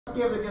Let's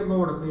give the good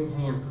Lord a big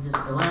hand for just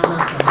allowing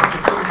us to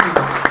opportunity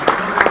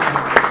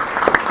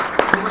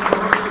to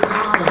worship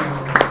God, and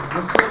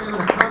we're still living in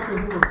a country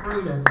where we're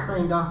free to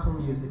sing gospel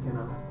music.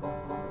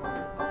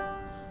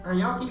 And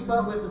y'all keep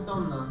up with us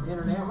on the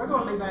internet. We're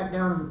going to be back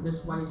down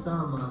this way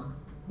some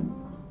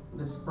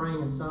this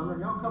spring and summer.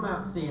 Y'all come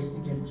out and see us if you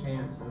get a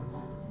chance.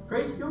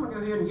 Grace, if you want to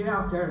go ahead and get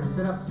out there and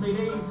set up the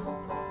CDs.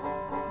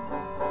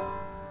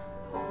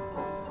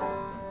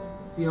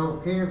 If you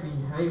don't care, if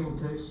you're able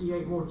to, she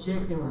ate more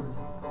chicken than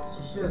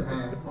she should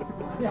have.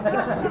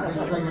 She's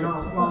been singing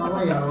all fly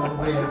away a little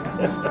bit.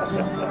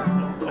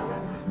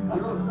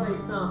 You want to say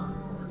something?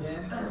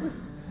 Yeah.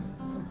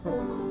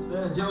 It's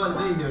been a joy to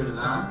be here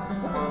tonight.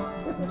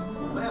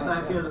 Went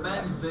back here, the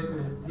Baptist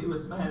vicar, he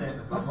was mad at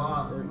me for a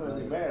while.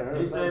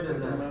 He said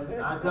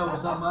that I told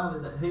somebody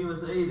that he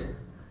was eating.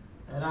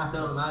 And I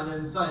told him I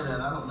didn't say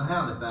that. I don't know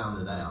how they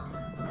found it out.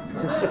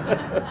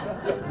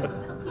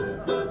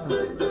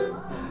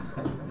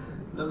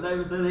 But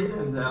David said he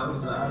didn't tell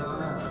him, so I don't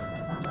know.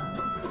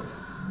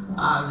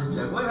 I'm just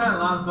joking. We've had a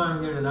lot of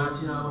fun here tonight,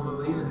 you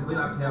know. We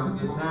like to have a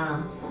good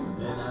time.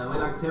 And we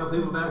like to tell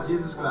people about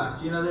Jesus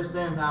Christ. You know, this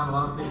day and time, a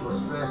lot of people are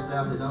stressed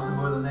out. They don't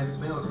know where the next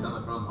meal is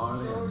coming from,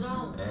 hardly.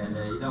 And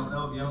you don't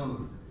know if you're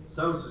on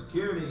Social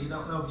Security. You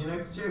don't know if your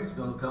next check's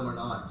going to come or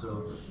not.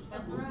 So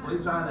we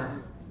try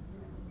to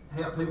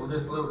help people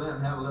just a little bit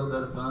and have a little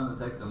bit of fun and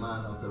take their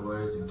mind off their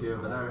worries and care.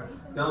 But our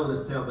goal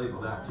is to tell people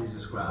about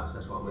Jesus Christ.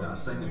 That's what we are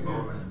singing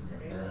for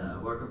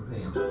and working for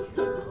Him.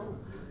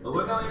 But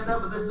we're going to end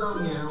up with this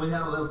song here, and we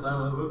have a little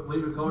fun. We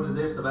recorded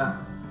this about,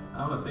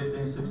 I don't know,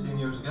 15, 16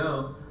 years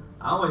ago.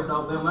 I always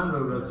thought Bill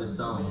Monroe wrote this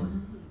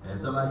song. And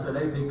somebody said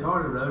A.P.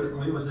 Carter wrote it, and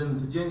we was in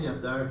Virginia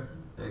up there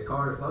at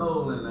Carter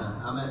Fold, and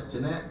I met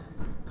Jeanette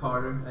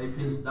Carter,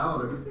 A.P.'s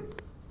daughter.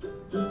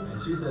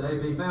 And she said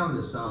A.P. found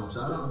this song,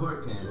 so I don't know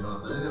where it came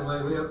from. But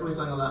anyway, we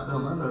sang a lot Bill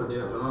Monroe did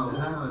for a long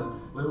time.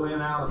 And we went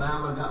in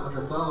Alabama and got with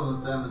the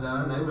Sullivan family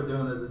down there, and they were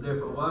doing it a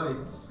different way.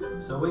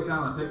 So we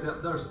kind of picked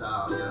up their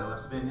style, you know,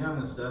 us being young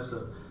and stuff.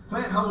 So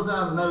Clint holds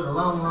out a note a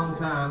long, long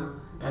time.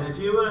 And if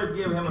you would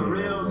give him a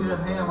real good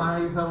hand while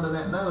he's holding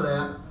that note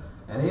out,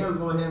 and he'll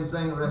go ahead and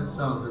sing the rest of the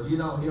song. Because if you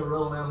don't, he'll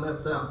roll them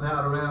lips out and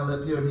pout around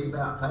up here till he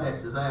about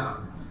passes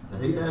out. If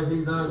he does,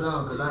 he's on his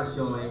own, because I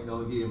sure ain't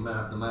going to give him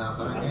mouth to mouth.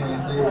 I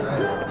guarantee you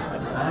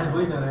that.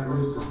 We done that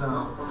rooster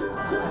song.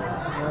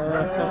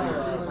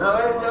 So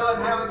enjoy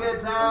and have a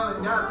good time,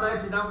 and God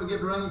bless you. Don't forget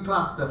to ring your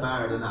clocks up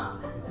higher tonight.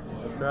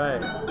 That's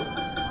right.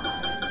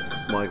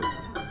 Michael,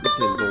 it's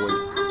his voice.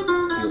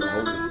 He'll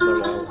hold it so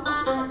loud.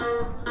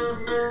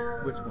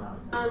 Which one?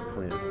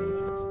 Clint.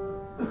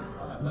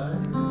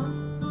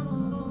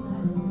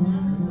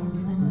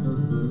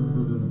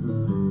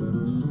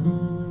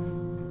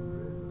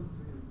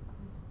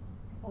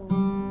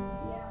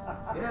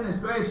 Goodness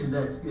gracious,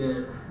 that's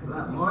good.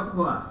 Like Martha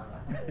White.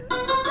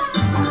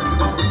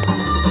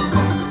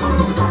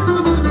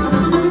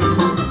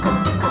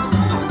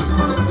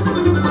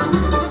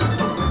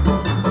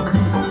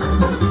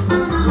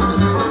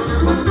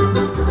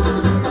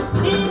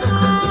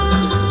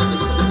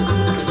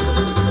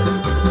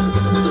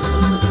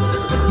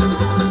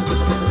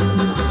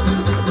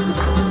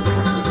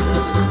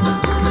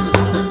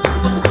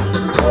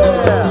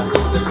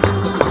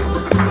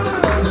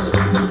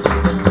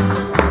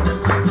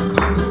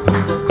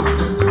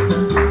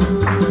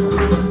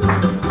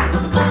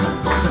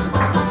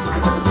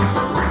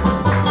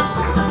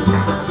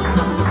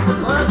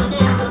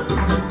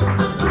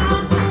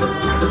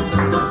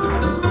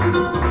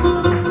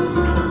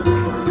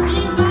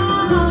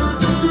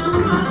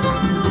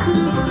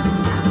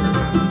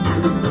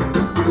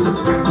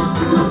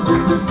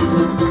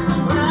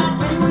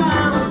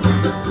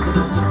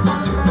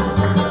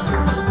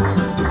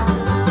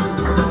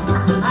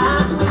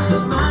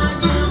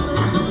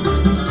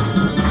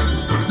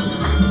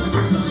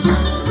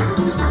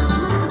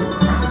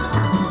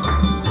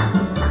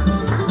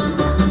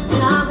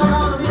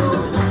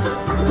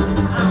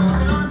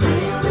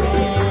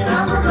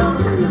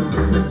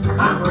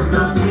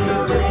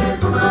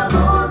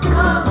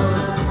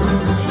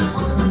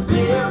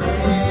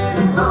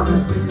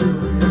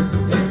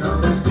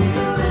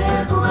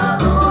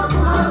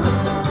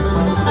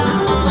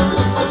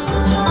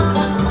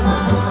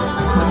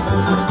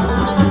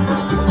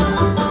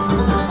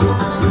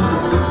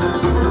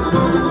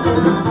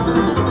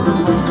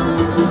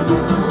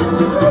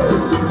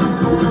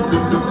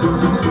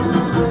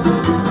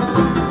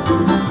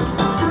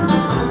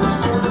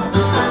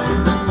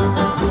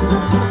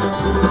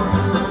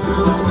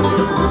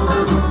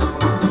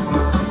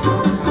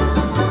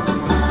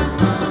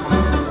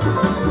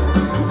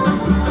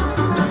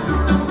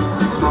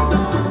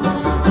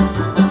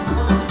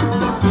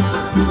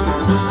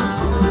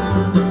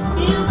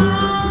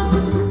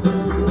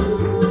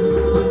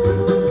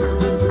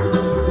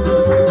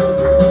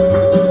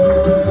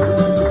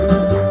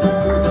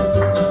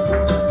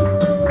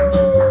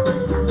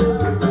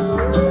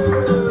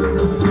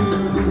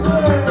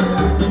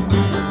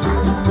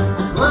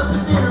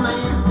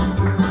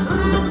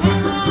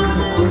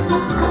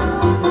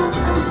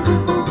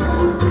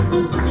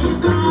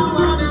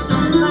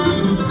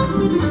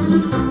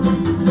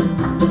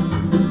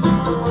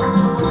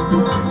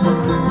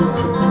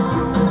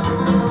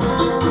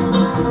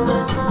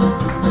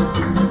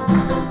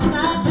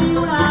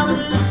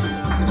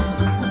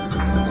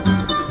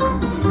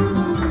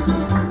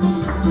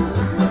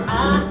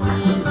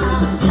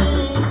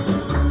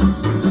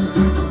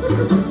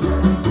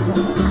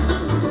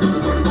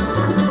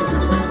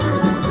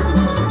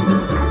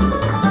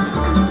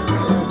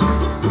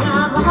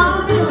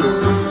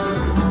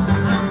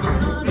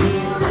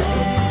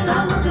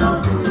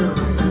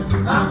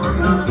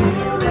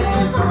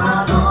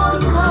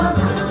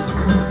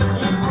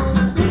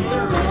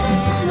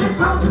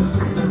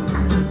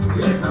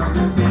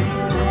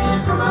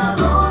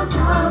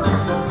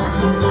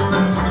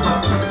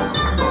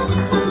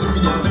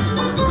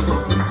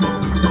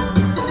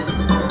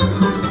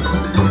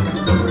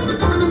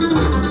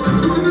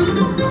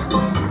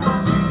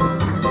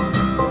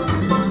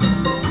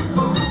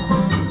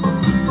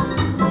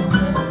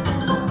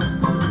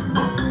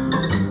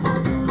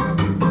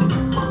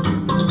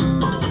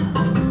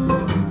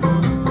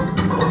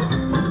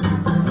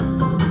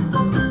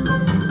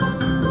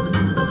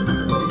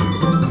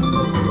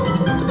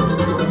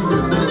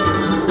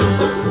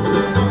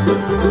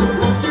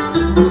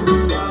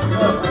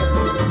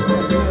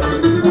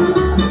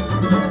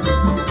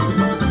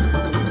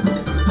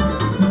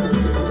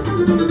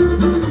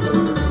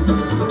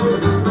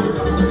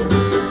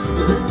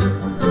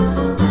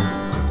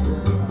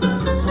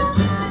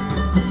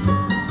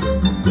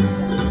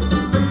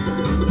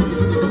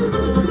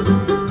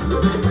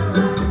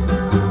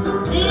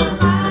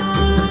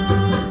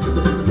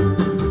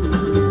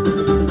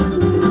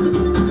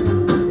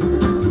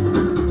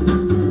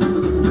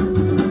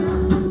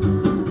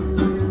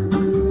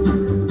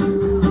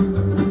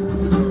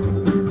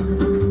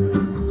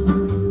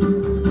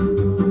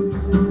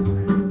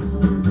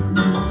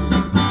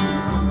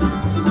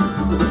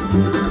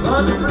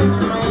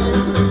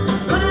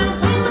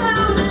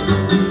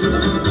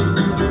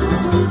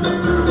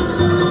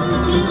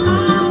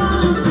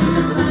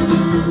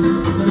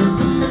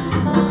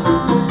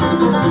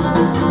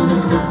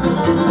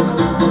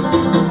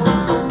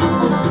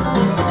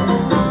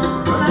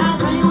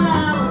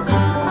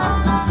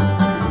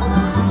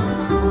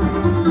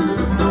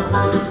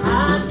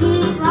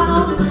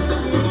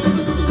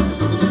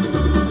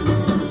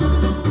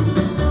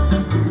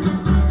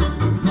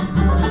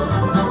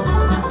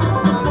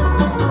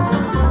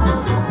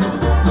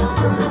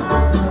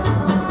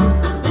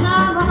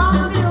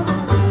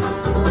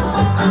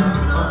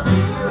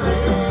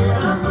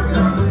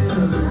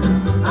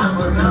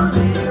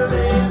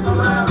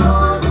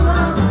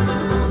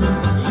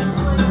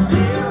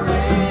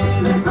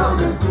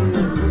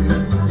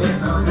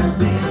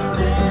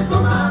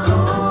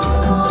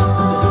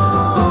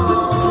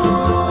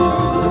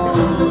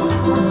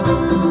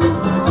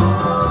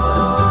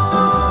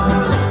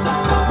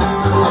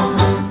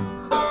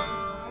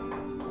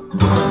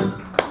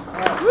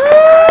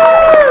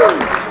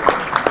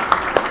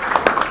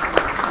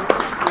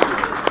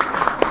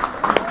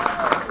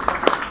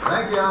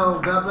 Thank y'all.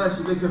 God bless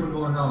you. Be careful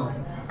going home.